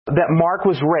that Mark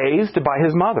was raised by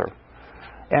his mother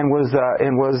and was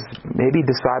maybe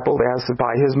discipled as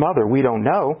by his mother. We don't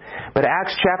know. But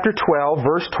Acts chapter 12,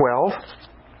 verse 12.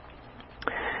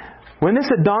 When this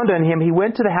had dawned on him, he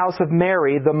went to the house of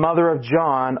Mary, the mother of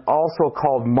John, also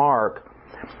called Mark,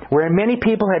 where many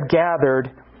people had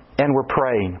gathered and were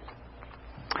praying.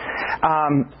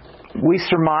 We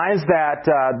surmise that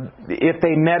if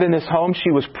they met in this home,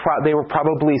 they were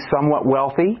probably somewhat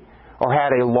wealthy or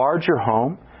had a larger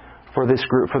home for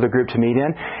the group to meet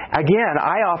in. Again,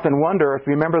 I often wonder if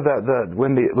you remember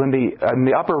in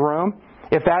the upper room,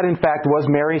 if that in fact was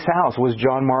Mary's house, was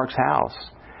John Mark's house.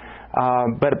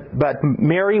 But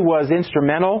Mary was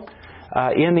instrumental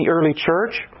in the early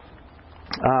church.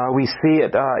 We see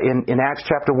it in Acts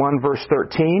chapter 1, verse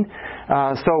 13.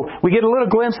 So we get a little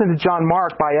glimpse into John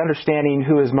Mark by understanding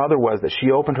who his mother was, that she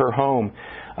opened her home,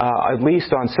 at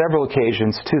least on several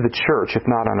occasions, to the church, if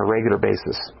not on a regular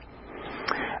basis.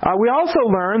 We also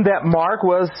learned that Mark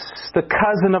was the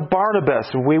cousin of Barnabas.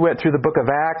 We went through the book of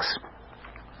Acts.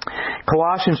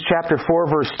 Colossians chapter 4,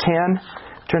 verse 10.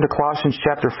 Turn to Colossians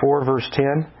chapter 4, verse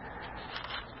 10.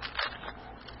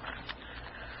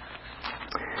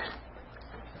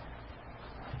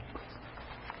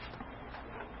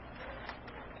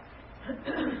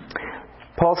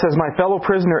 Paul says, "My fellow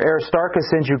prisoner Aristarchus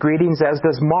sends you greetings, as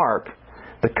does Mark,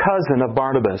 the cousin of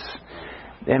Barnabas."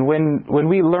 And when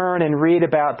we learn and read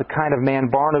about the kind of man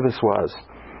Barnabas was,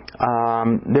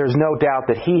 there's no doubt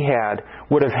that he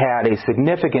would have had a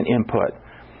significant input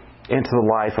into the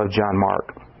life of John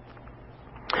Mark.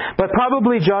 But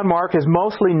probably John Mark is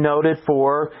mostly noted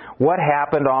for what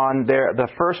happened on the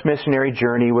first missionary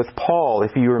journey with Paul.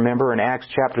 If you remember in Acts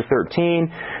chapter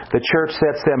 13, the church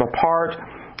sets them apart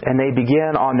and they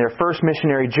begin on their first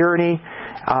missionary journey.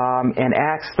 In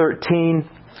Acts 13,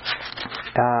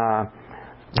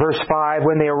 verse 5,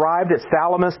 when they arrived at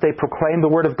Salamis, they proclaimed the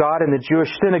word of God in the Jewish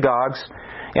synagogues,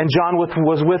 and John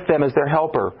was with them as their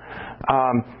helper.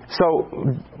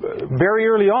 So very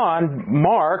early on,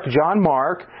 John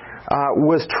Mark,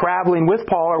 was traveling with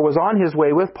Paul, or was on his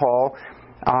way with Paul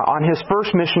on his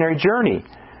first missionary journey,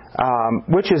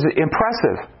 which is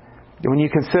impressive. When you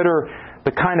consider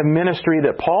the kind of ministry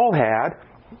that Paul had,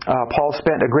 Paul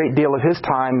spent a great deal of his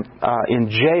time in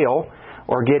jail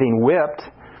or getting whipped.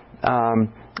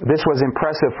 This was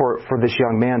impressive for this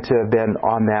young man to have been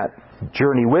on that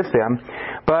journey with them.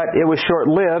 But it was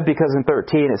short-lived, because in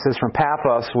 13 it says, from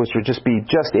Paphos, which would just be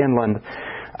just inland,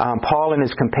 Paul and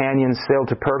his companions sailed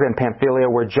to Perga and Pamphylia,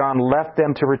 where John left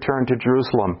them to return to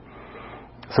Jerusalem.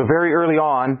 So very early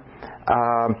on,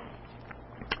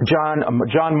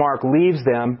 John Mark leaves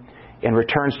them and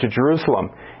returns to Jerusalem.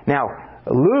 Now,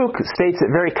 Luke states it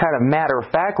very kind of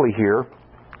matter-of-factly here,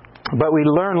 but we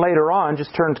learn later on,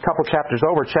 just turn a couple chapters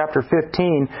over, chapter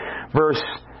 15, verse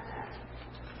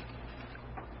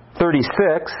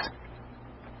 36,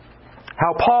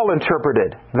 how Paul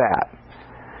interpreted that.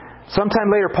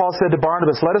 Sometime later, Paul said to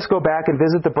Barnabas, "Let us go back and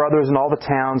visit the brothers in all the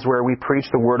towns where we preach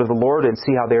the word of the Lord and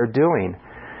see how they are doing."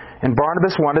 And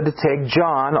Barnabas wanted to take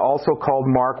John, also called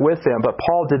Mark, with them, but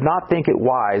Paul did not think it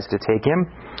wise to take him,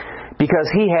 because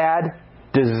he had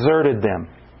deserted them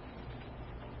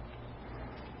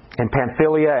in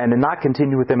Pamphylia and did not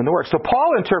continue with them in the work. So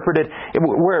Paul interpreted,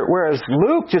 whereas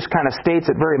Luke just kind of states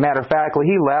it very matter-of-factly,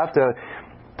 he left.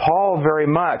 Paul very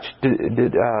much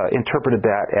interpreted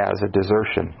that as a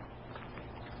desertion.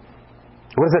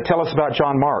 What does that tell us about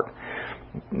John Mark?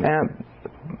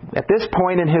 At this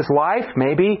point in his life,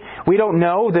 maybe, we don't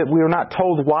know, that we're not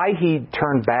told why he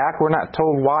turned back. We're not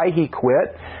told why he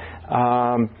quit.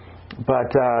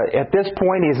 But at this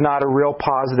point, he's not a real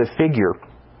positive figure.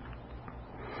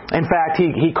 In fact,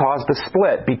 he caused a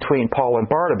split between Paul and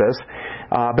Barnabas.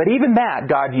 But even that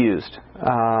God used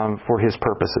for His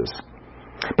purposes.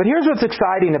 But here's what's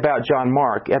exciting about John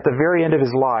Mark. At the very end of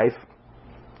his life,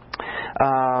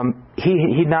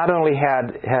 he not only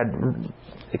had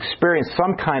experienced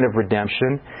some kind of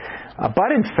redemption,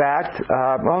 but in fact,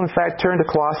 turn to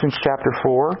Colossians chapter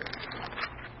 4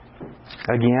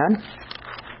 again.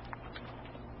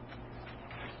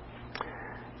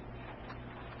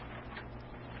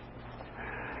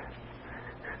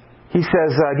 He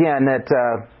says again that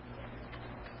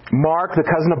Mark, the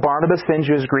cousin of Barnabas, sends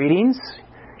you his greetings.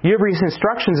 You have received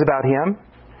instructions about him,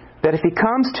 that if he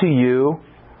comes to you,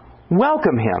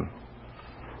 welcome him.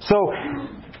 So,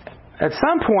 at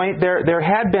some point, there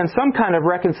had been some kind of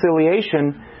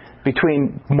reconciliation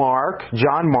between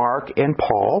John Mark, and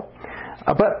Paul.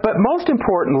 But most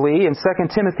importantly, in 2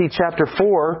 Timothy chapter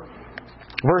 4,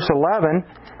 verse 11,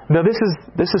 now this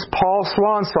is Paul's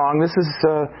swan song. This is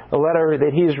a letter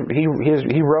that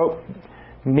he wrote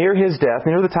near his death,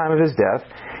 near the time of his death,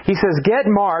 he says, "Get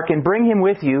Mark and bring him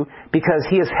with you, because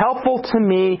he is helpful to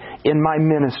me in my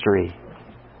ministry."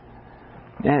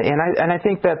 And I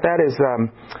think that's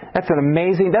an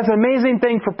amazing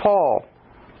thing for Paul.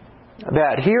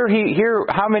 That here,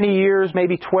 how many years,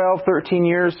 maybe 12, 13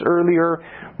 years earlier,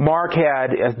 Mark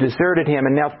had deserted him,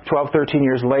 and now 12, 13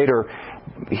 years later,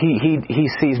 he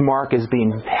sees Mark as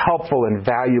being helpful and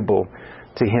valuable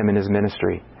to him in his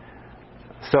ministry.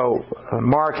 So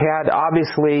Mark had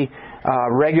obviously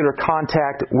regular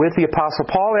contact with the Apostle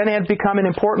Paul, and had become an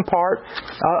important part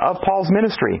of Paul's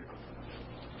ministry.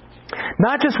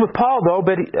 Not just with Paul, though,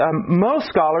 but most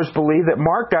scholars believe that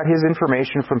Mark got his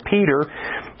information from Peter,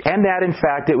 and that, in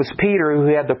fact, it was Peter who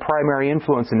had the primary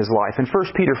influence in his life. In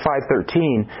 1 Peter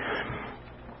 5:13,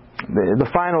 the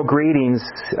final greetings,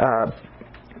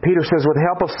 Peter says, "With the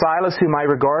help of Silas, whom I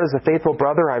regard as a faithful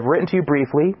brother, I've written to you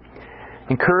briefly,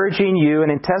 encouraging you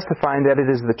and in testifying that it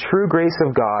is the true grace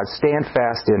of God. Stand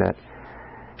fast in it.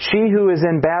 She who is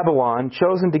in Babylon,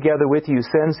 chosen together with you,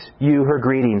 sends you her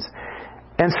greetings.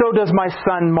 And so does my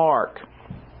son Mark."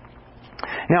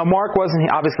 Now, Mark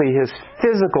wasn't obviously his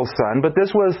physical son, but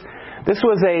this was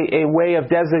a way of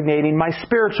designating my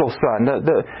spiritual son,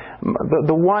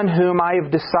 the one whom I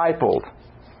have discipled.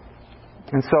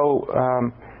 And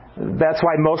so that's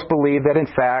why most believe that, in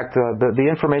fact, the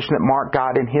information that Mark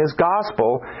got in his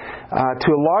gospel,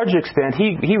 to a large extent,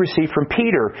 he received from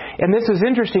Peter. And this is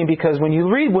interesting because as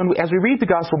we read the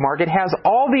Gospel of Mark, it has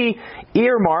all the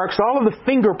earmarks, all of the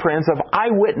fingerprints of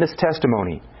eyewitness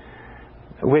testimony,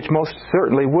 which most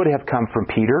certainly would have come from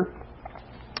Peter.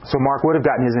 So Mark would have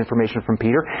gotten his information from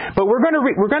Peter. But we're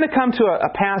going to come to a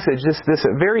passage, this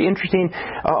very interesting,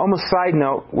 almost side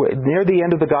note, near the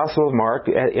end of the Gospel of Mark,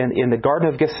 in the Garden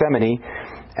of Gethsemane,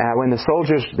 when the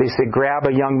soldiers, they say, "Grab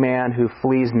a young man who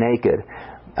flees naked."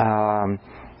 And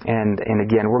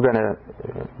again, we're going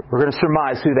to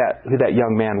surmise who that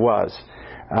young man was.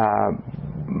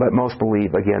 But most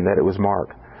believe, again, that it was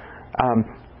Mark.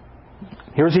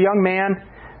 Here's a young man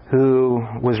who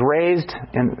was raised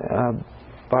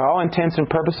by all intents and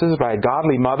purposes by a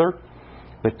godly mother.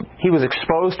 But he was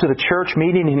exposed to the church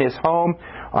meeting in his home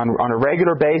on a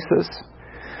regular basis.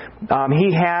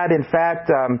 He had, in fact,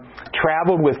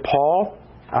 traveled with Paul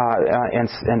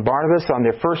and Barnabas on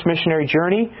their first missionary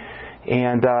journey.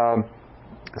 And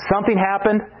something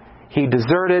happened. He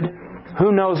deserted.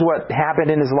 Who knows what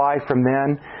happened in his life from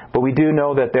then? But we do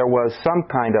know that there was some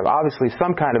kind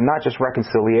of not just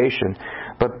reconciliation,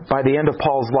 but by the end of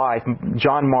Paul's life,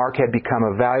 John Mark had become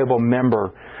a valuable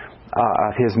member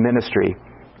of his ministry,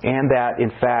 and that,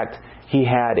 in fact, he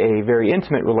had a very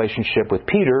intimate relationship with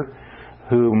Peter,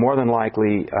 who more than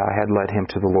likely had led him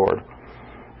to the Lord.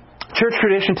 Church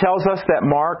tradition tells us that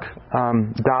Mark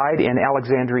died in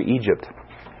Alexandria, Egypt.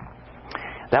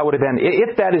 That would have been,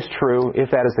 if that is true, if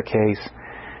that is the case,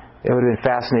 it would have been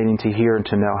fascinating to hear and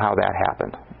to know how that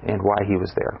happened and why he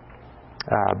was there.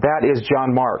 That is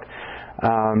John Mark.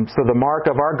 So the Mark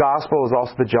of our gospel is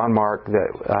also the John Mark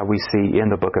that we see in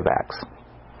the book of Acts.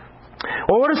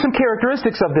 Well, what are some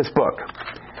characteristics of this book?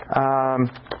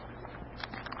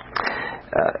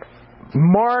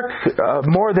 Mark,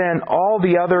 more than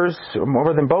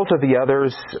both of the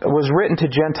others, was written to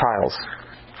Gentiles.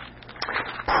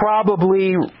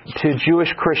 Probably to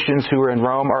Jewish Christians who were in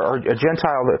Rome, or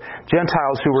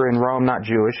Gentiles who were in Rome, not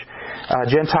Jewish,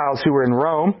 Gentiles who were in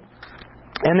Rome.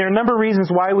 And there are a number of reasons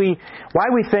why we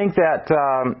think that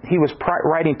he was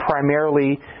writing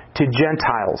primarily to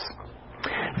Gentiles.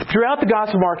 Throughout the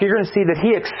Gospel of Mark, you're going to see that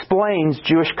he explains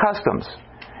Jewish customs.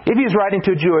 If he was writing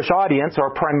to a Jewish audience,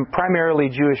 or primarily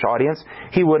Jewish audience,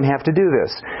 he wouldn't have to do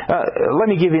this. Let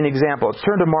me give you an example.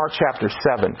 Turn to Mark chapter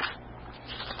 7.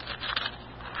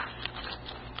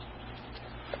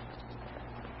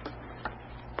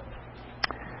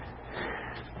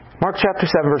 Mark chapter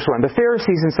 7, verse 1. The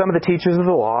Pharisees and some of the teachers of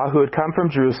the law who had come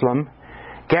from Jerusalem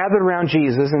gathered around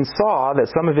Jesus and saw that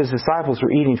some of his disciples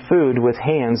were eating food with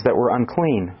hands that were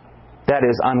unclean, that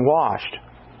is, unwashed.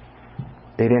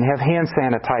 They didn't have hand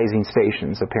sanitizing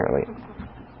stations, apparently.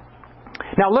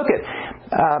 Now look at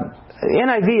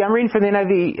NIV. I'm reading from the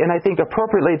NIV, and I think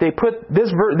appropriately they put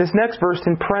this next verse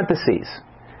in parentheses.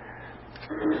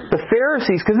 The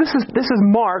Pharisees, because this is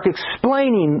Mark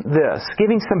explaining this,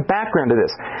 giving some background to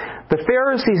this. The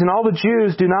Pharisees and all the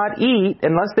Jews do not eat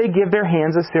unless they give their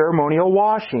hands a ceremonial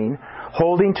washing,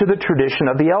 holding to the tradition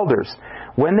of the elders.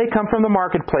 When they come from the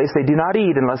marketplace, they do not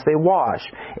eat unless they wash.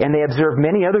 And they observe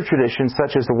many other traditions,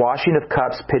 such as the washing of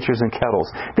cups, pitchers, and kettles.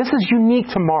 This is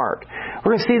unique to Mark.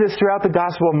 We're going to see this throughout the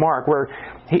Gospel of Mark, where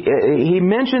he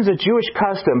mentions a Jewish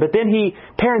custom, but then he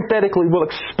parenthetically will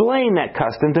explain that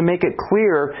custom to make it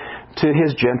clear to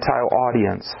his Gentile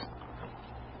audience.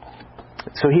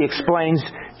 So he explains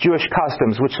Jewish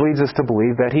customs, which leads us to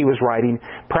believe that he was writing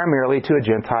primarily to a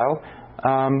Gentile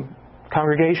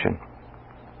congregation.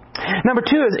 Number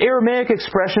 2 is Aramaic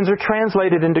expressions are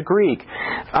translated into Greek.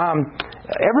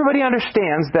 Everybody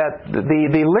understands that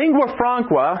the lingua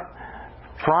franca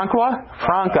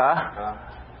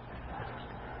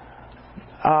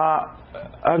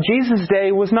of Jesus'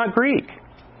 day was not Greek.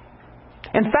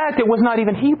 In fact, it was not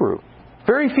even Hebrew.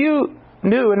 Very few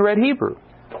knew and read Hebrew.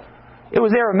 It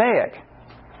was Aramaic.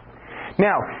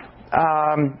 Now,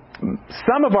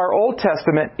 some of our Old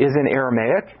Testament is in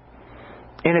Aramaic.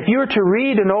 And if you were to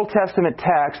read an Old Testament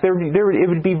text, it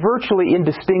would be virtually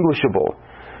indistinguishable.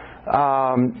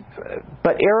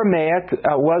 But Aramaic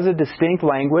was a distinct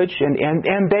language,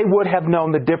 and they would have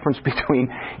known the difference between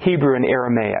Hebrew and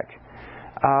Aramaic.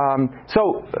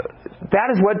 So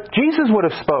that is what Jesus would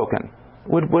have spoken.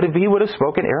 He would have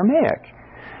spoken Aramaic.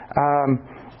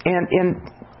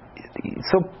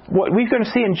 So what we're going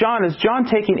to see in John is John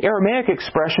taking Aramaic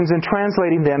expressions and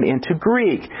translating them into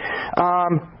Greek.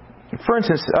 For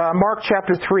instance, Mark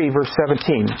chapter 3, verse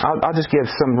 17. I'll just give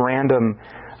some random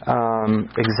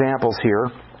examples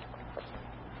here.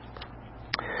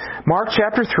 Mark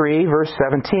chapter 3, verse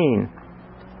 17.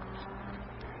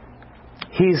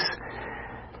 He's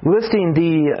listing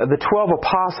the 12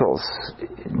 apostles.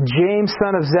 James,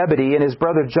 son of Zebedee, and his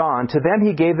brother John. To them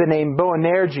he gave the name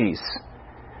Boanerges,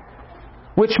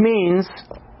 which means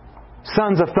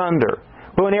sons of thunder.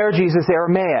 Boanerges is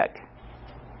Aramaic.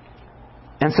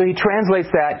 And so he translates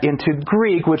that into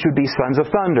Greek, which would be sons of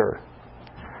thunder.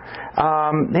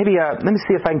 Let me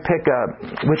see if I can pick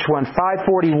which one.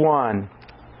 541.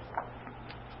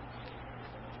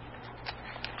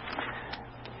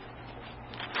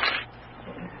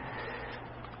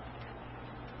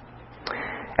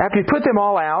 After he put them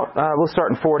all out, we'll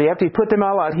start in 40. After he put them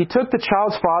all out, he took the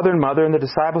child's father and mother and the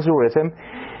disciples who were with him,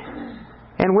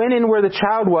 and went in where the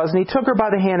child was, and he took her by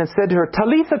the hand and said to her,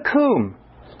 Talitha cum.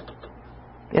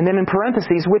 And then in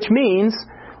parentheses, which means,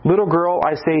 little girl,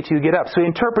 I say to you, get up. So he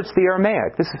interprets the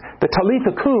Aramaic. The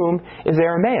Talitha cum is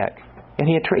Aramaic. And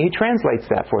he translates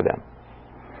that for them.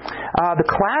 The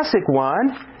classic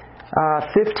one,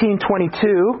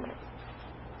 1522.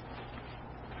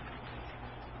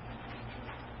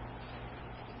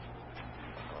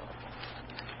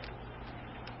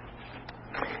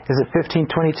 Is it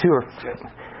 1522 or...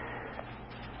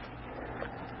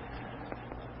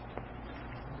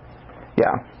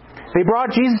 Yeah. They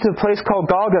brought Jesus to a place called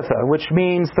Golgotha, which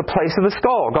means the place of the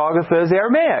skull. Golgotha is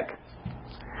Aramaic.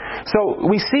 So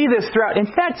we see this throughout. In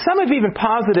fact, some have even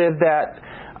posited that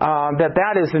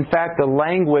is in fact the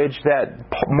language that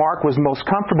Mark was most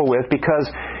comfortable with, because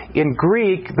in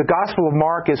Greek, the Gospel of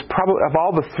Mark is probably of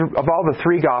all the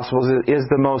three Gospels is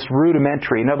the most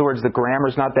rudimentary. In other words, the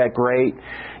grammar's not that great.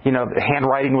 The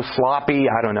handwriting was sloppy.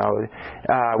 I don't know.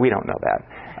 We don't know that.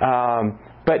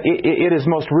 But it is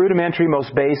most rudimentary,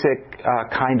 most basic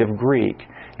kind of Greek.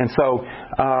 And so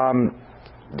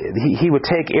he would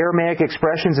take Aramaic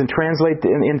expressions and translate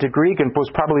them into Greek, and was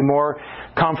probably more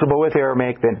comfortable with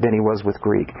Aramaic than he was with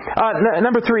Greek.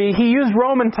 Number 3, he used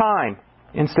Roman time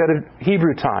instead of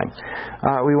Hebrew time.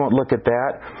 We won't look at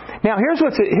that. Now, here's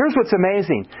what's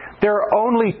amazing. There are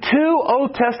only 2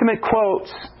 Old Testament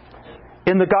quotes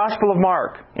in the Gospel of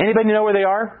Mark. Anybody know where they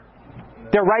are?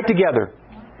 They're right together.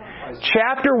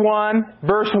 Chapter 1,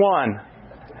 verse 1.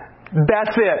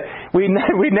 That's it. We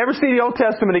never see the Old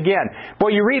Testament again.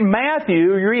 But you read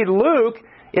Matthew, you read Luke,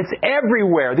 it's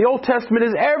everywhere. The Old Testament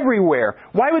is everywhere.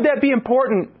 Why would that be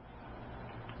important?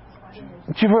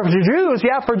 For Jews,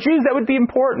 yeah, for Jews that would be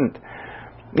important.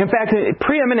 In fact,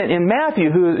 preeminent in Matthew,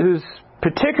 who's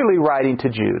particularly writing to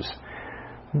Jews.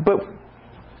 But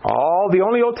the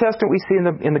only Old Testament we see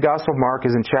in the Gospel of Mark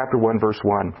is in chapter 1, verse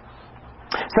 1.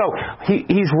 So,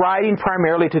 he's writing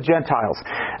primarily to Gentiles.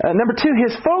 Number 2,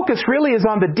 his focus really is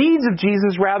on the deeds of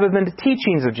Jesus rather than the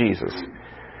teachings of Jesus.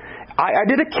 I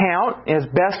did a count as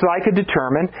best I could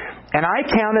determine, and I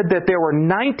counted that there were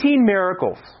 19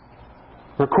 miracles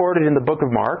recorded in the book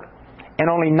of Mark, and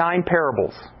only 9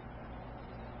 parables.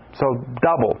 So,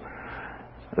 double.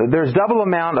 There's double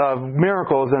amount of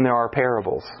miracles than there are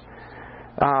parables.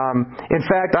 In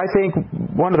fact, I think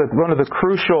one of the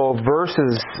crucial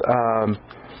verses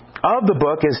of the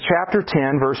book is chapter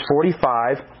 10, verse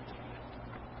 45.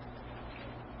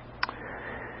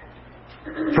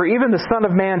 For even the Son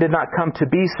of Man did not come to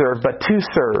be served, but to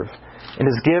serve, and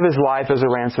to give His life as a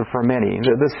ransom for many.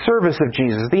 The service of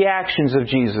Jesus, the actions of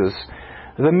Jesus,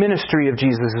 the ministry of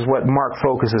Jesus is what Mark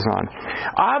focuses on.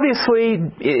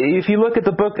 Obviously, if you look at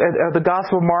the book, the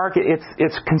Gospel of Mark, it's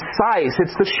concise.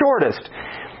 It's the shortest.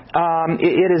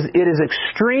 It is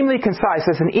extremely concise.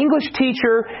 As an English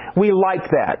teacher, we like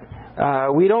that.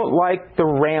 We don't like the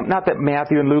not that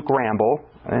Matthew and Luke ramble,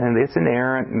 and it's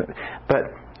inerrant,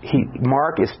 but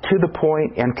Mark is to the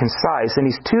point and concise, and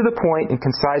he's to the point and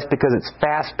concise because it's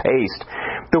fast-paced.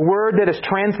 The word that is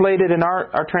translated in our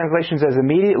translations as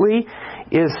immediately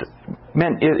is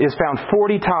found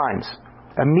 40 times.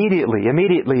 Immediately,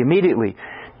 immediately, immediately.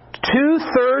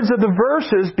 2/3 of the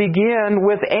verses begin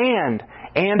with and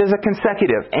is a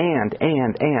consecutive. And.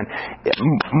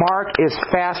 Mark is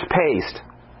fast-paced.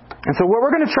 And so what I'm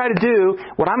going to try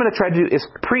to do is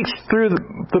preach through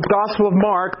the Gospel of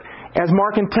Mark as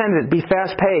Mark intended, be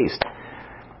fast-paced.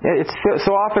 It's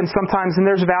so often, sometimes, and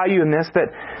there's value in this, that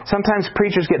sometimes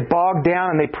preachers get bogged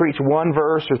down and they preach one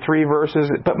verse or 3 verses,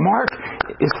 but Mark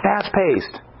is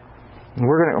fast-paced. And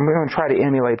I'm going to try to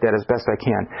emulate that as best I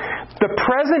can. The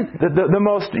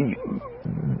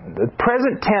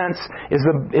present tense is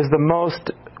the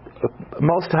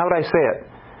most, how would I say it?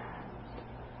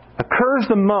 Occurs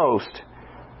the most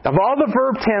of all the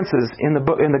verb tenses in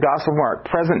the Gospel of Mark.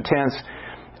 Present tense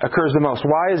occurs the most.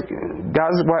 Why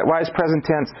is present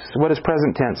tense? What does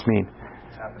present tense mean?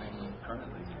 It's happening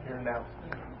currently, here and now.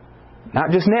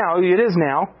 Not just now. It is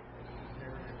now.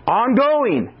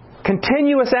 Ongoing,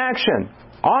 continuous action.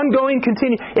 Ongoing,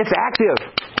 It's active.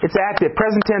 It's active.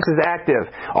 Present tense is active.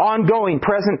 Ongoing,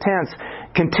 present tense,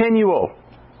 continual.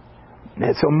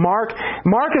 And so Mark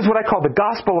is what I call the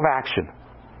gospel of action.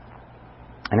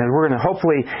 And we're going to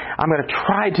I'm going to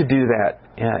try to do that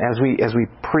as we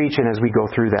preach and as we go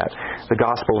through that, the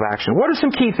gospel of action. What are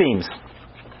some key themes?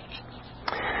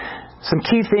 Some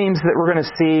key themes that we're going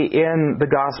to see in the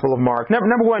Gospel of Mark.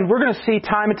 Number one, we're going to see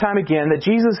time and time again that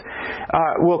Jesus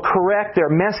will correct their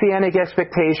messianic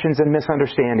expectations and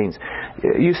misunderstandings.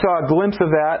 You saw a glimpse of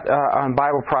that on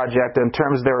Bible Project in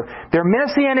terms of their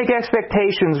messianic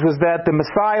expectations was that the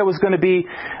Messiah was going to be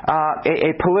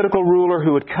a political ruler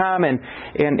who would come and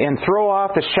throw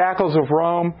off the shackles of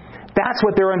Rome. That's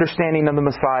what their understanding of the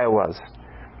Messiah was.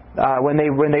 When they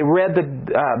read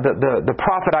the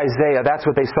prophet Isaiah, that's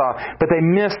what they saw. But they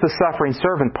missed the suffering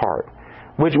servant part,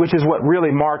 which is what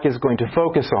really Mark is going to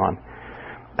focus on.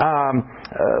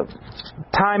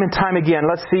 Time and time again,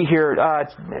 let's see here.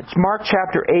 It's Mark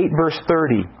chapter 8, verse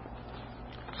 30.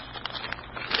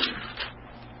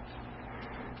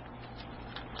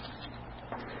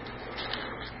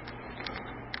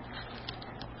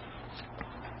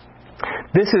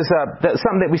 This is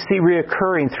something that we see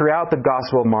reoccurring throughout the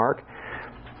Gospel of Mark.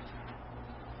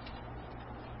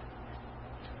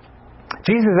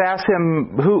 Jesus asks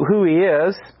him who he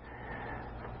is,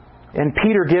 and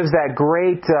Peter gives that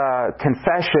great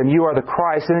confession, "You are the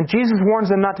Christ," and then Jesus warns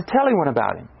them not to tell anyone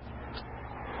about him.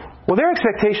 Well, their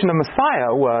expectation of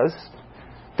Messiah was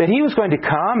that he was going to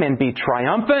come and be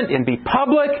triumphant and be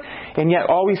public, and yet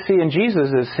all we see in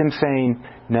Jesus is him saying,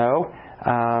 "No,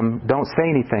 don't say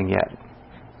anything yet."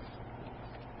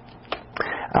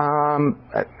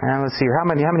 Let's see here. How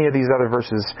many of these other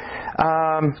verses?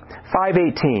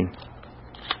 5:18.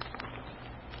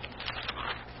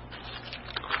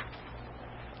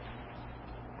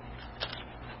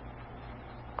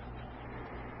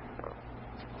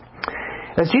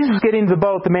 As Jesus was getting into the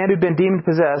boat, the man who had been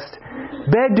demon-possessed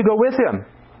begged to go with him.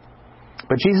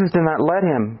 But Jesus did not let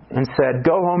him and said,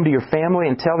 "Go home to your family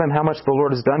and tell them how much the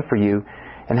Lord has done for you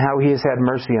and how He has had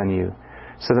mercy on you."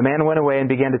 So the man went away and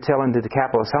began to tell in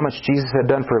Decapolis how much Jesus had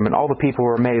done for him, and all the people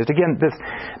were amazed. Again,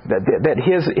 that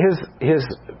his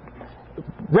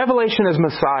revelation as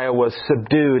Messiah was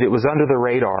subdued. It was under the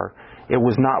radar. It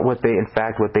was not what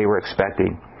they were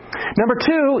expecting. Number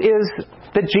 2 is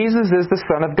that Jesus is the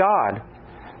Son of God.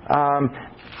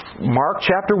 Mark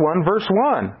chapter 1, verse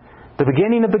 1. The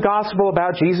beginning of the gospel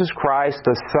about Jesus Christ,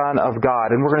 the Son of God.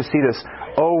 And we're going to see this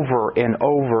over and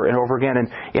over and over again. And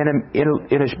in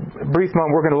a brief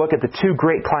moment, we're going to look at the 2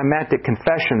 great climactic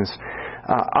confessions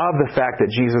of the fact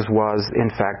that Jesus was, in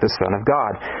fact, the Son of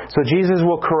God. So Jesus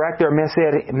will correct their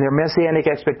messianic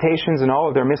expectations and all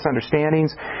of their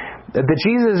misunderstandings.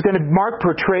 Mark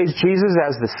portrays Jesus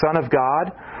as the Son of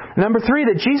God. Number 3,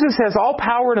 that Jesus has all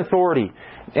power and authority.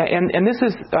 And this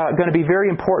is going to be very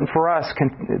important for us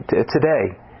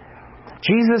today.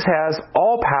 Jesus has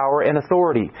all power and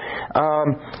authority.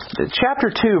 Chapter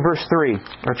 2, verse 3,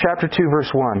 or chapter 2,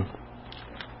 verse 1.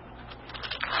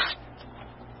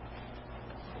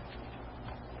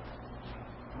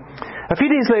 A few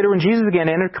days later, when Jesus again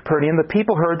entered Capernaum, the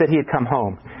people heard that he had come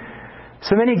home.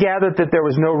 So many gathered that there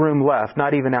was no room left,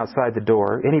 not even outside the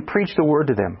door, and he preached the word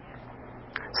to them.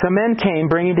 Some men came,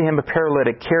 bringing to him a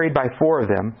paralytic carried by 4 of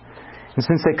them. And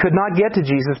since they could not get to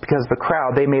Jesus because of the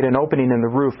crowd, they made an opening in the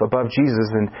roof above Jesus,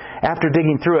 and after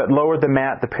digging through it, lowered the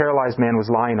mat the paralyzed man was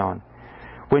lying on.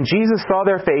 When Jesus saw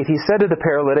their faith, he said to the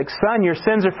paralytic, "Son, your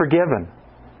sins are forgiven."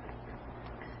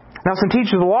 Now some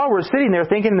teachers of the law were sitting there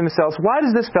thinking to themselves, "Why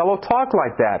does this fellow talk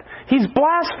like that? He's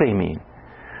blaspheming.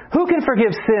 Who can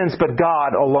forgive sins but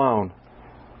God alone?"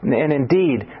 And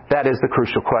indeed, that is the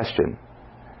crucial question.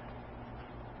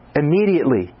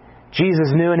 Immediately,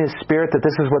 Jesus knew in His Spirit that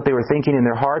this is what they were thinking in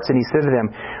their hearts, and He said to them,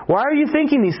 "Why are you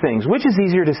thinking these things? Which is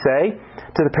easier to say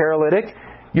to the paralytic,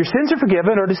 'Your sins are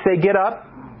forgiven,' or to say, 'Get up,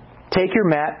 take your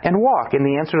mat, and walk'?" And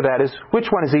the answer to that is,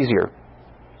 which one is easier?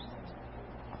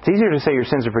 It's easier to say your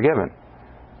sins are forgiven,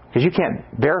 because you can't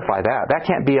verify that. That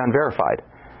can't be unverified.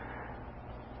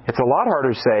 It's a lot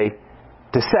harder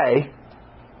to say,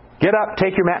 "Get up,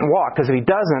 take your mat, and walk," because if he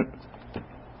doesn't,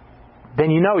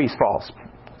 then you know he's false.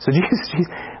 So Jesus,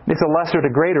 it's a lesser to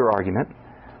greater argument.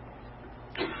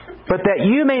 "But that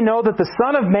you may know that the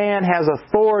Son of Man has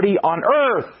authority on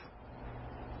earth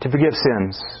to forgive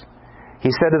sins."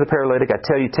 He said to the paralytic, "I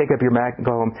tell you, take up your mat and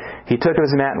go home." He took up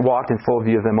his mat and walked in full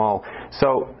view of them all.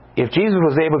 So, if Jesus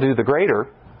was able to do the greater,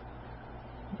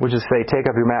 which is say, "Take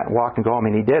up your mat and walk and go home,"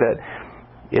 and He did it,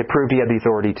 it proved He had the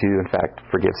authority to, in fact,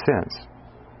 forgive sins.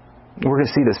 We're going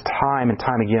to see this time and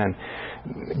time again.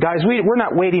 Guys, we're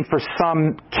not waiting for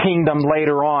some kingdom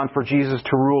later on for Jesus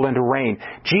to rule and to reign.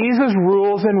 Jesus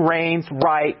rules and reigns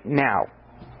right now.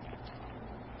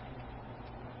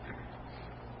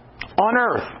 On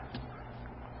earth,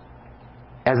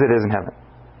 as it is in heaven.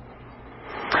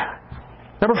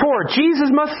 Number 4,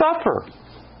 Jesus must suffer.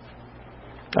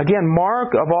 Again,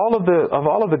 Mark, of all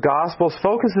of the Gospels,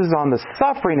 focuses on the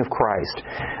suffering of Christ.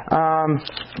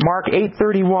 Mark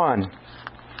 8:31.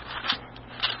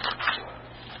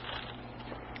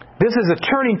 This is a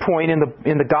turning point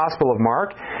in the Gospel of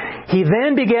Mark. "He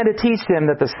then began to teach them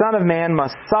that the Son of Man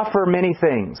must suffer many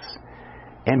things,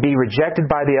 and be rejected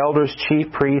by the elders,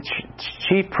 chief priests,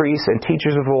 and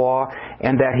teachers of the law,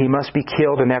 and that He must be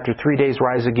killed, and after 3 days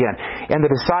rise again." And the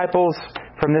disciples,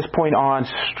 from this point on,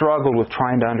 struggled with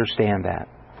trying to understand that.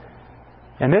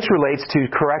 And this relates to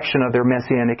correction of their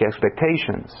messianic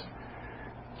expectations.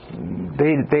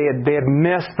 They had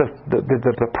missed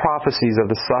the prophecies of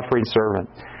the suffering servant.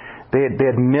 They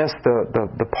had missed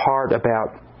the part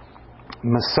about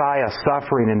Messiah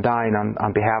suffering and dying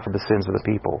on behalf of the sins of the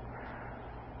people.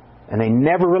 And they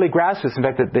never really grasped this. In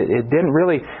fact, it didn't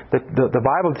really. The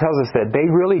Bible tells us that they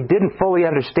really didn't fully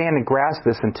understand and grasp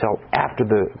this until after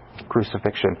the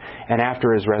crucifixion and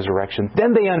after His resurrection.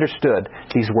 Then they understood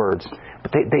these words.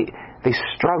 But they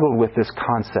struggled with this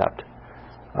concept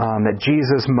that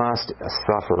Jesus must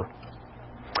suffer.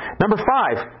 Number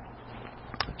 5,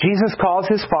 Jesus calls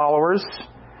His followers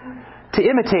to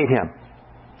imitate Him.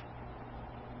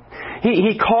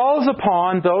 He calls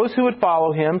upon those who would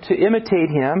follow Him to imitate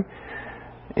Him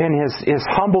in His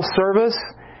humble service,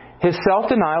 His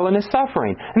self-denial, and His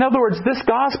suffering. In other words, this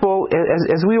gospel,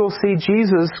 as we will see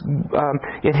Jesus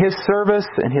in His service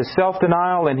and His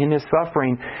self-denial and in His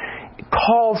suffering,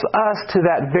 calls us to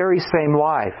that very same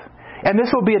life. And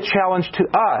this will be a challenge to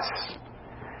us.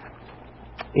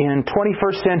 In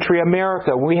 21st century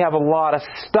America, we have a lot of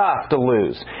stuff to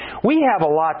lose. We have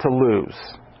a lot to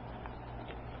lose.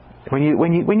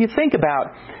 When you think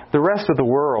about the rest of the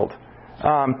world,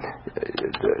 Tom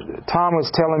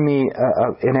was telling me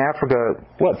in Africa,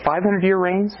 500-year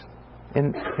rains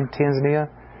in Tanzania?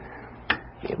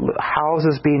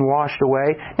 Houses being washed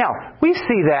away. Now, we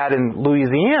see that in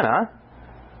Louisiana,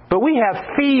 but we have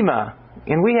FEMA,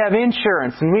 and we have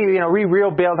insurance, and we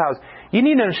rebuild houses. You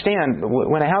need to understand,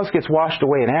 when a house gets washed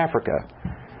away in Africa,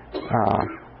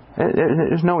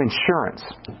 there's no insurance.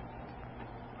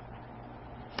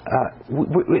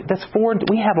 That's foreign.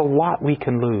 We have a lot we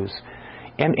can lose,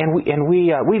 and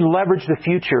we leverage the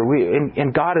future.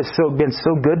 And God has been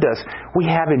so good to us. We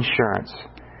have insurance.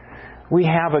 We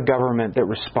have a government that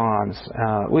responds.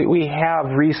 We have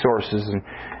resources,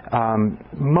 and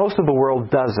most of the world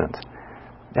doesn't,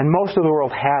 and most of the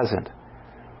world hasn't.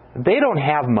 They don't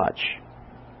have much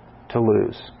to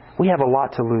lose. We have a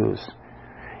lot to lose,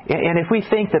 and if we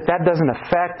think that doesn't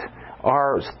affect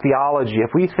our theology,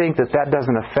 if we think that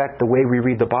doesn't affect the way we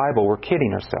read the Bible, we're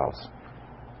kidding ourselves.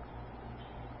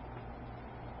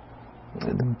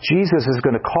 Jesus is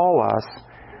going to call us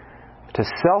to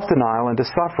self-denial and to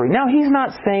suffering. Now, He's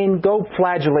not saying go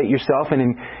flagellate yourself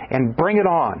and bring it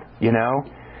on, He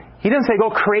doesn't say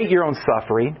go create your own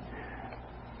suffering.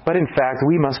 but in fact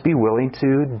we must be willing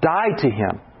to die to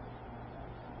Him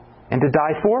and to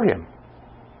die for Him,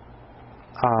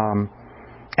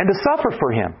 and to suffer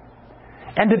for Him,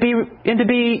 and to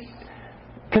be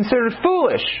considered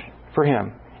foolish for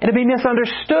Him, and to be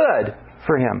misunderstood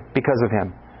for Him because of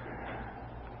Him.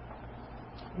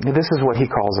 This is what He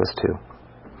calls us to.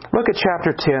 Look at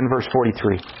chapter 10, verse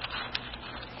 43.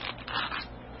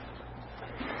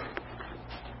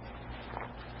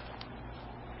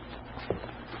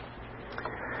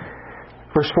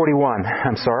 Verse 41,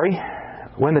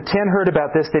 When the 10 heard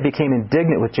about this, they became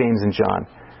indignant with James and John.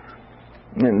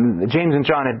 And James and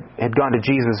John had gone to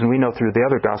Jesus, and we know through the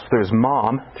other gospel, there was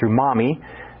through mommy.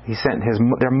 He sent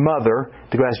their mother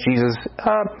to go ask Jesus,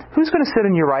 who's going to sit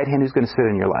in your right hand, who's going to sit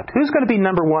in your left? Who's going to be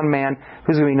number one man,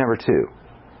 who's going to be number two?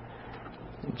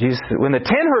 Jesus, when the 10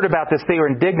 heard about this, they were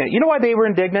indignant. You know why they were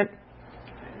indignant?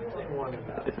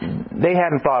 They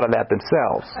hadn't thought of that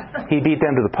themselves. He beat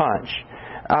them to the punch.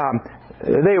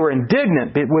 They were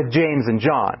indignant with James and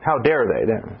John. How dare they?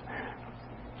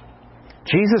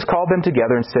 Jesus called them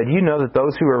together and said, "You know that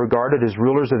those who are regarded as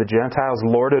rulers of the Gentiles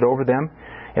lord it over them,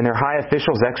 and their high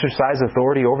officials exercise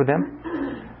authority over them?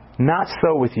 Not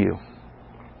so with you."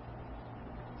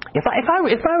 If I were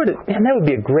to, and that would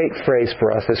be a great phrase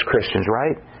for us as Christians,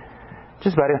 right?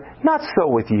 Just about it. Not so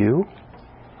with you.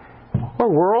 Our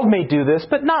world may do this,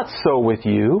 but not so with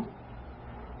you.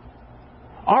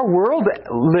 Our world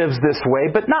lives this way,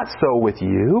 but not so with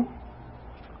you.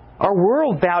 Our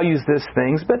world values these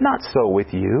things, but not so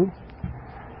with you.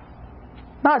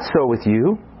 Not so with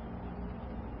you.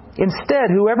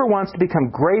 Instead, whoever wants to become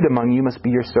great among you must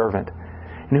be your servant,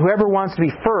 and whoever wants to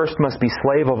be first must be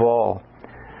slave of all.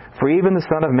 For even the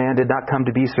Son of Man did not come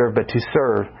to be served, but to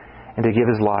serve, and to give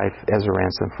His life as a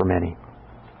ransom for many.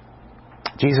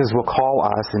 Jesus will call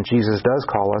us, and Jesus does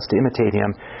call us, to imitate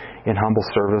Him in humble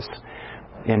service,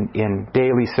 in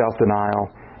daily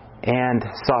self-denial, and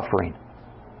suffering.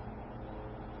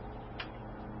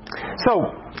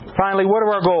 So, finally, what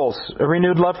are our goals? A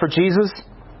renewed love for Jesus.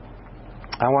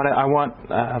 I want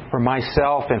for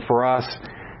myself and for us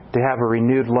to have a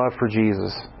renewed love for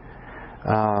Jesus.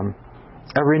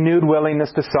 A renewed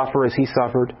willingness to suffer as He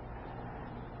suffered.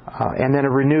 And then a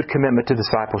renewed commitment to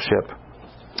discipleship.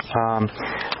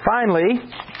 Finally,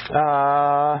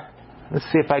 let's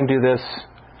see if I can do this.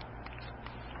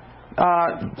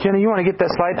 Jenny, you want to get that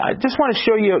slide? I just want to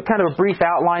show you kind of a brief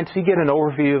outline so you get an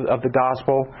overview of the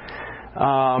gospel.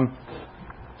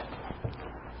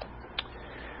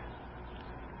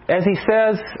 As he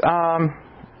says,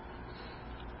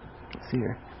 let's see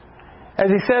here. As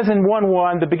he says in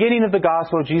 1:1, the beginning of the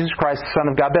gospel of Jesus Christ, the Son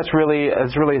of God. That's really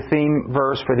a theme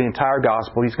verse for the entire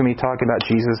gospel. He's going to be talking about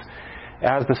Jesus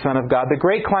as the Son of God. The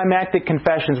great climactic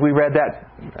confessions, we read that.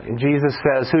 Jesus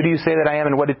says, "Who do you say that I am?"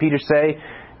 And what did Peter say?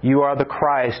 "You are the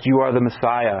Christ. You are the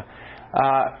Messiah."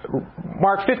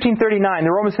 Mark 15:39,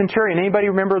 the Roman centurion. Anybody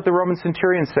remember what the Roman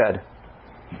centurion said?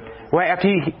 Well, after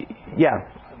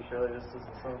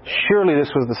surely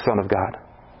this was the Son of God.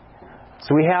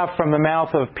 So we have from the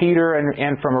mouth of Peter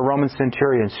and from a Roman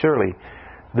centurion, surely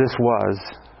this was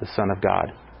the Son of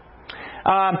God.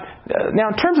 Now,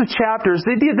 in terms of chapters,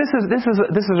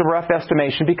 this is a rough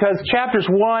estimation, because chapters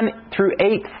 1 through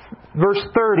 8, verse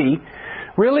 30,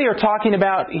 really are talking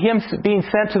about Him being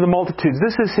sent to the multitudes.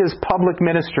 This is His public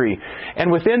ministry. And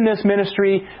within this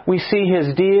ministry, we see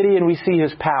His deity and we see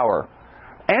His power.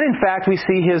 And in fact, we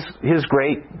see His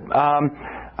great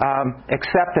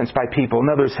acceptance by people. In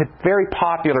other words, very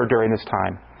popular during this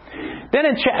time. Then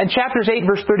in chapters 8,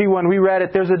 verse 31, we read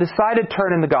it, there's a decided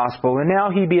turn in the gospel, and now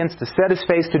He begins to set His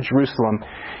face to Jerusalem,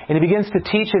 and He begins to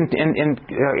teach and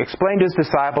explain to His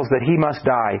disciples that He must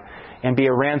die and be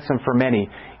a ransom for many.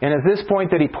 And at this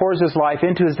point that He pours His life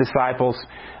into His disciples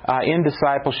in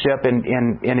discipleship and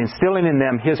instilling in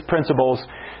them His principles.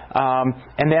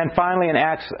 And then finally in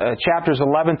Acts chapters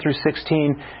 11 through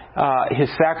 16, His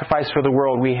sacrifice for the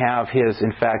world, we have His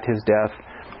death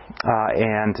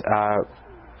and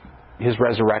His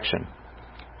resurrection.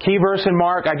 Key verse in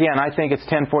Mark, again, I think it's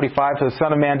 10:45. For the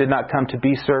Son of Man did not come to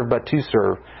be served, but to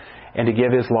serve, and to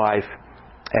give His life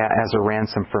as a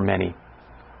ransom for many.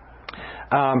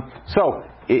 So,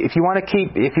 if you want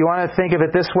to think of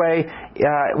it this way,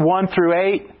 1 through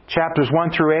 8, chapters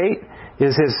 1 through 8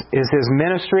 is His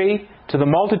ministry to the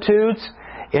multitudes.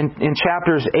 In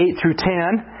chapters 8 through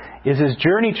 10 is His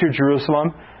journey to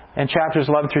Jerusalem. And chapters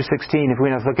 11 through 16, if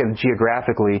we look at it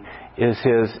geographically, is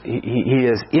He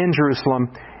is in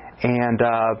Jerusalem,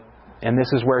 and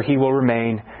this is where He will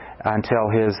remain until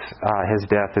His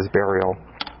death, His burial,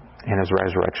 and His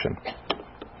resurrection.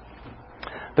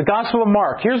 The Gospel of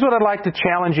Mark. Here's what I'd like to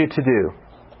challenge you to do.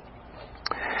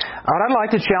 What I'd like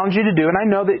to challenge you to do, and I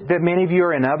know that many of you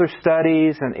are in other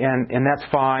studies, and that's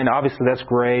fine. Obviously, that's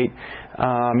great.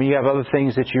 You have other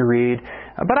things that you read.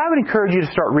 But I would encourage you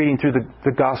to start reading through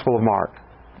the Gospel of Mark.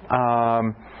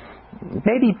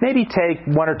 Maybe take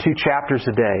 1 or 2 chapters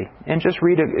a day and just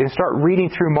read it and start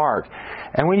reading through Mark.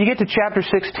 And when you get to chapter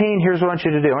 16, here's what I want you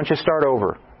to do. I want you to start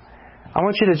over. I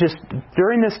want you to just,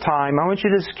 during this time, I want you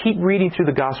to just keep reading through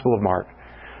the Gospel of Mark.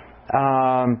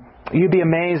 You'd be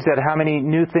amazed at how many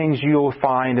new things you'll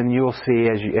find and you'll see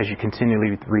as you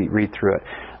continually read through it.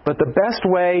 But the best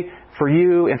way for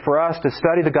you and for us to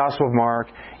study the Gospel of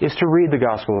Mark is to read the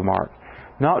Gospel of Mark.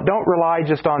 No, don't rely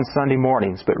just on Sunday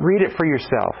mornings, but read it for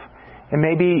yourself. And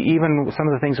maybe even some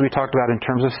of the things we talked about in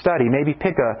terms of study. Maybe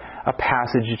pick a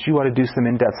passage that you want to do some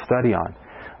in-depth study on.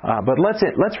 But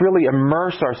let's really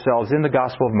immerse ourselves in the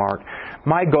Gospel of Mark.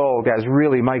 My goal, guys,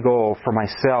 really my goal for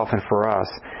myself and for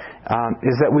us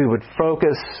is that we would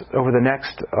focus over the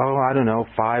next,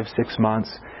 5-6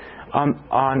 months on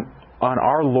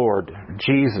our Lord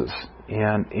Jesus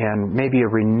and maybe a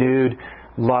renewed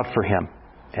love for Him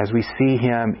as we see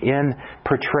Him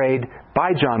portrayed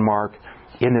by John Mark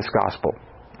in this Gospel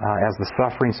as the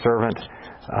suffering servant,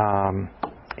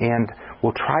 and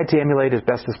we'll try to emulate as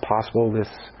best as possible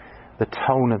the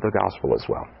tone of the Gospel as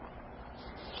well.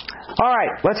 All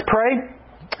right, let's pray,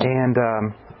 and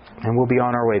we'll be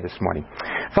on our way this morning.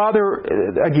 Father,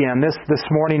 again, this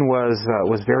morning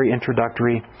was very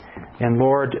introductory, and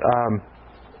Lord,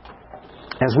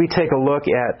 as we take a look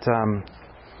at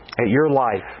your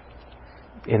life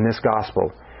in this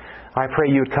Gospel, I pray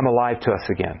you would come alive to us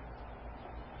again.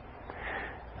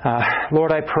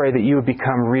 Lord, I pray that you would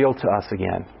become real to us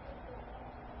again.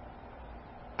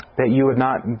 That you would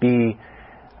not be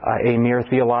a mere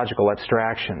theological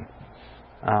abstraction,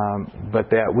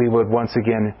 but that we would once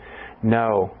again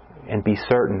know and be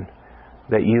certain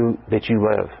that you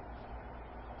live,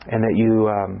 and that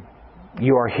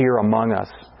you are here among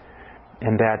us,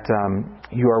 and that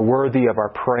you are worthy of our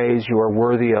praise, you are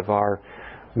worthy of our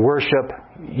worship,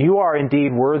 you are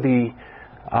indeed worthy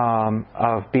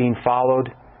of being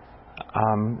followed,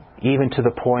 even to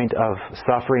the point of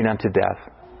suffering unto death.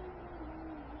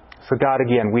 So God,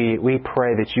 again, we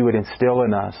pray that you would instill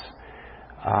in us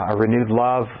a renewed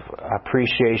love,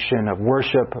 appreciation of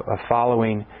worship, of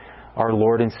following our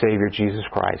Lord and Savior, Jesus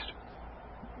Christ.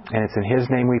 And it's in His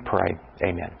name we pray.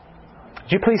 Amen.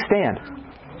 Would you please stand?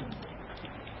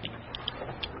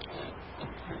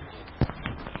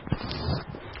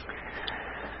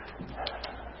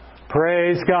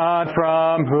 Praise God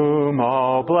from whom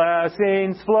all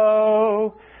blessings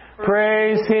flow.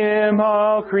 Praise Him,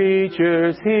 all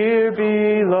creatures here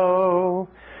below.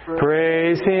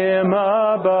 Praise Him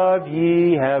above,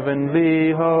 ye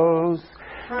heavenly hosts.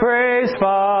 Praise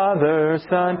Father,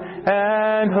 Son,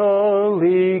 and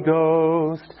Holy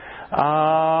Ghost.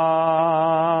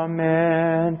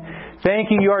 Amen. Thank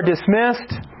you. You are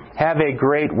dismissed. Have a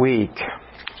great week.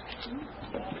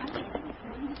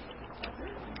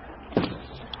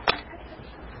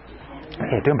 How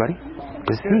you doing, buddy? Good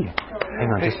to see you.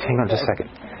 Hang on just a second.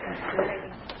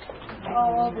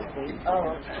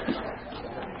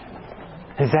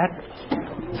 Is that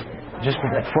just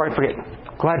before I forget?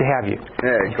 Glad to have you.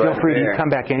 Yeah, feel free to come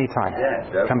back anytime.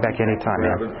 Yeah, come back anytime,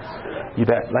 man. You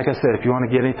bet. Like I said, if you want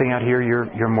to get anything out here,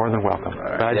 you're more than welcome.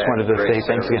 But I just wanted to say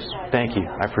thanks again. Thank you.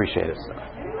 I appreciate it.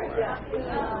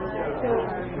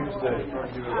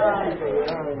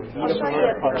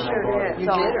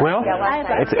 Well,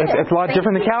 it's a lot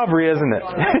different than Calvary, isn't it?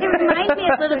 It reminds me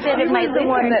a little bit of my the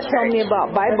one that told me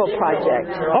about Bible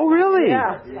Project. Oh, really?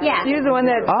 Yeah. You're the one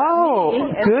that. Oh,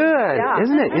 good. Yeah.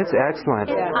 Isn't it? It's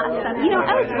excellent. It's awesome.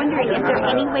 I was wondering, is there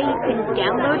any way you can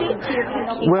download it to your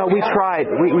computer? Well, we tried.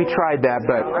 We tried that,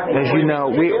 but as you know,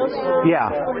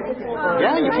 Yeah,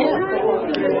 you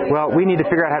can. Well, we need to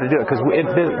figure out how to do it because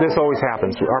this always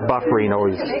happens. Our buffering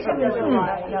always.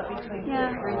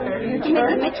 Yeah. Huh?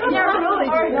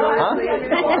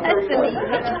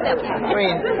 I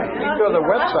mean, you can go to the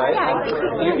website.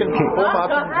 You can pull them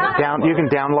up. You can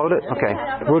download it. Okay,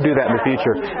 we'll do that in the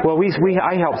future. Well,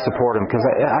 I help support them because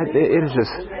it is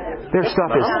just their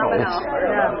stuff is.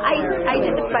 I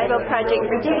did the Bible Project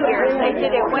for 2 years. I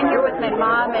did it 1 year with my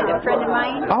mom and a friend of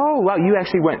mine. Oh, well, you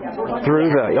actually went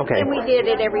through okay. And we did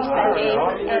it every Sunday.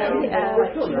 And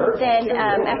then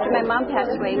after my mom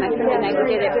passed away, my friend and I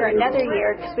did it for another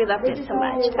year because we loved it so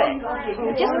much. But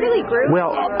it just really grew.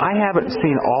 Well, I haven't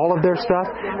seen all of their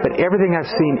stuff, but everything I've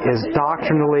seen is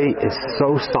doctrinally is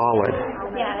so solid.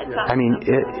 Yeah, it's awesome. I mean,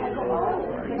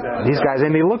 These guys,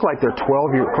 and they look like they're 12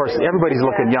 years. Of course, everybody's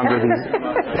looking younger these.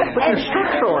 But the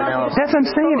structural analysis. That's what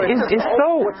I'm saying. It's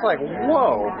so. It's like,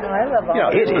 whoa. I love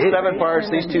all Here's the 7 parts.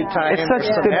 These 2 tie in. It's such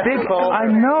the big. I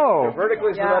know.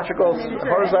 Vertically symmetrical,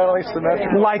 horizontally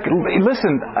symmetrical. Like,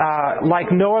 listen,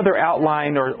 like no other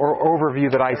outline or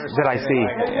overview that I see.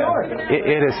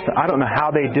 It is. I don't know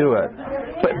how they do it,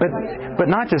 but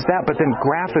not just that, but then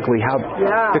graphically, how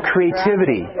the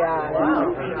creativity.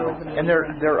 And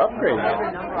they're upgrading it.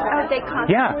 Oh, they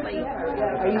constantly.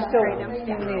 Are you still?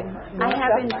 I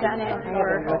haven't done it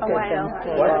for a while.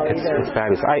 It's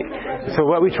fabulous. So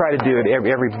what we try to do at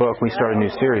every book we start a new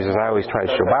series is I always try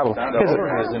to show Bible because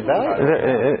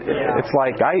it's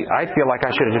like I feel like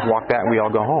I should have just walked that and we all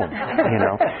go home.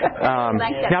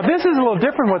 Now this is a little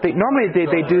different. Normally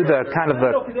they do the kind of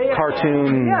the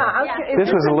cartoon.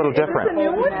 This was a little different.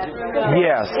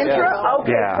 Yes.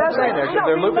 Yeah.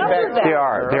 They're looping back. They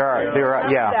are.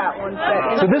 Yeah.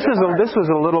 So this was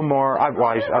a little more.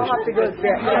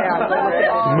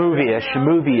 Movie-ish,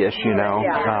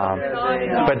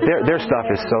 but their stuff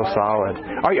is so solid.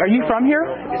 Are you from here?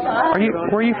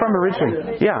 Where are you from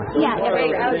originally? Yeah. Yeah.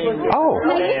 Oh.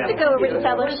 I used to go over to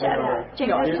fellowship.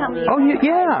 James was telling me. Oh,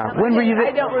 yeah. When were you there?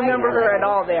 I don't remember her at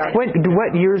all there.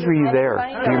 What years were you there?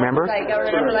 Do you remember? You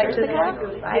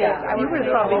were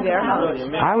probably there, huh?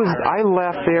 I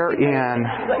left there in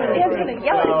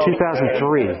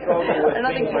 2003.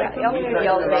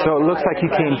 So it looks like you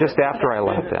came just after I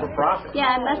left then. Yeah,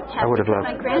 I must have. I would have left.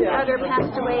 My granddaughter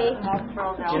passed away.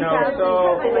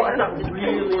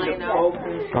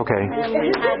 Okay. And we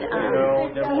had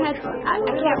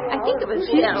I think it was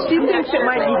Dale. She thinks it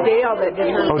might be Dale that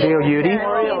did her. Oh, Dale Udy?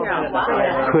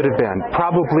 Could have been.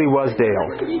 Probably was Dale.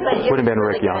 Would have been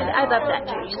Rick Young. I love that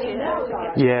church too.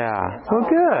 Yeah. Well,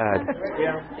 good.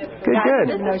 Good.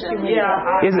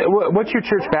 Is it, what's your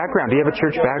church background? Do you have a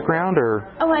church background or?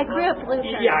 Oh, I grew up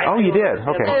Lutheran. Oh, you did.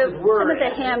 Okay. So some of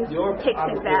the hymns take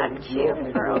me back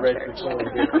to our old church.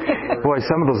 Boy,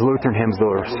 some of those Lutheran hymns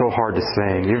though are so hard to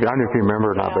sing. I don't know if you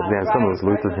remember or not, but man, some of those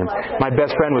Lutheran hymns. My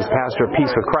best friend was pastor of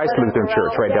Peace with Christ Lutheran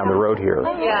Church right down the road here.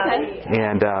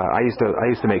 And I used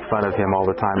to make fun of him all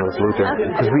the time. Those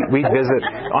Lutheran, because we'd visit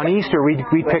on Easter. We'd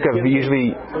pick up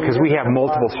usually because we have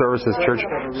multiple services church,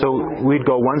 so we'd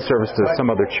go one service to some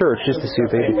other church just to see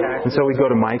if they. And so we'd go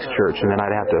to Mike's church, and then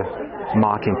I'd have to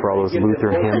mock him for all those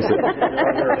Lutheran hymns.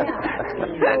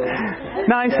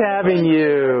 Nice having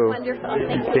you.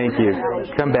 Wonderful. Thank you.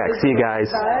 Come back. See you guys.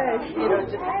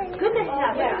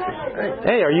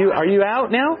 Hey, are you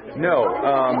out now? No.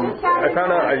 I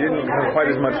found out I didn't have quite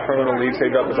as much terminal leave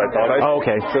saved up as I thought I did. Oh,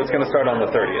 okay. So it's going to start on the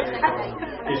 30th.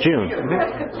 June.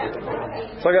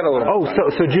 So I got a little... Oh,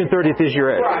 so June 30th is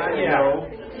your...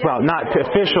 Well, not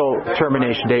official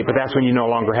termination date, but that's when you no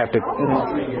longer have to...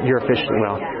 You're officially...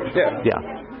 Well, yeah.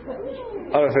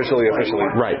 Unofficially, officially.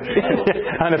 Right.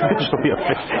 Unofficially,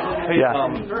 officially. Yeah.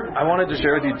 I wanted to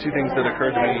share with you 2 things that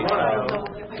occurred to me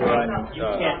during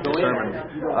the sermon.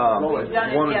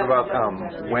 One was about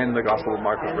when the Gospel of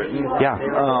Mark was written. Yeah.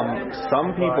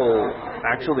 Some people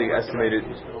actually estimated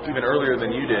even earlier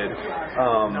than you did,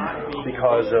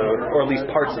 because of, or at least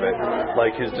parts of it,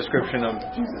 like his description of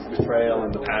Jesus' betrayal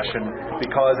and the Passion,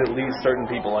 because it leaves certain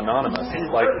people anonymous.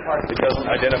 Like, it doesn't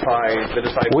identify the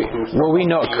disciples. We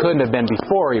know it couldn't have been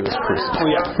before he was crucified. Oh,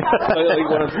 yeah.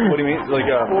 What do you mean? Like,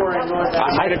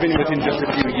 it might have been within just a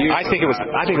few years. I think it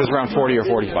was around 40 or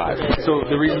 45. So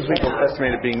the reason people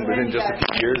estimate it being within just a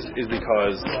few years is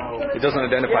because it doesn't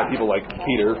identify people like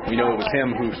Peter. We know it was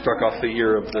him who struck off the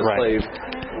ear of the slave.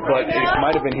 But it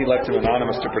might have been he left him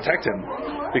anonymous to protect him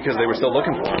because they were still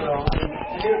looking for him.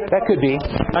 That could be.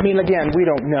 I mean, again, we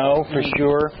don't know for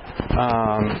sure.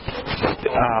 I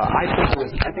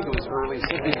think it was early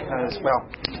simply because, well,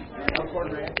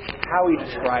 how he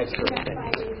describes certain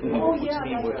things to me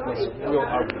was real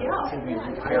ugly. It seemed to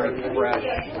be very fresh.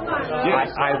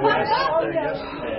 Eyewitness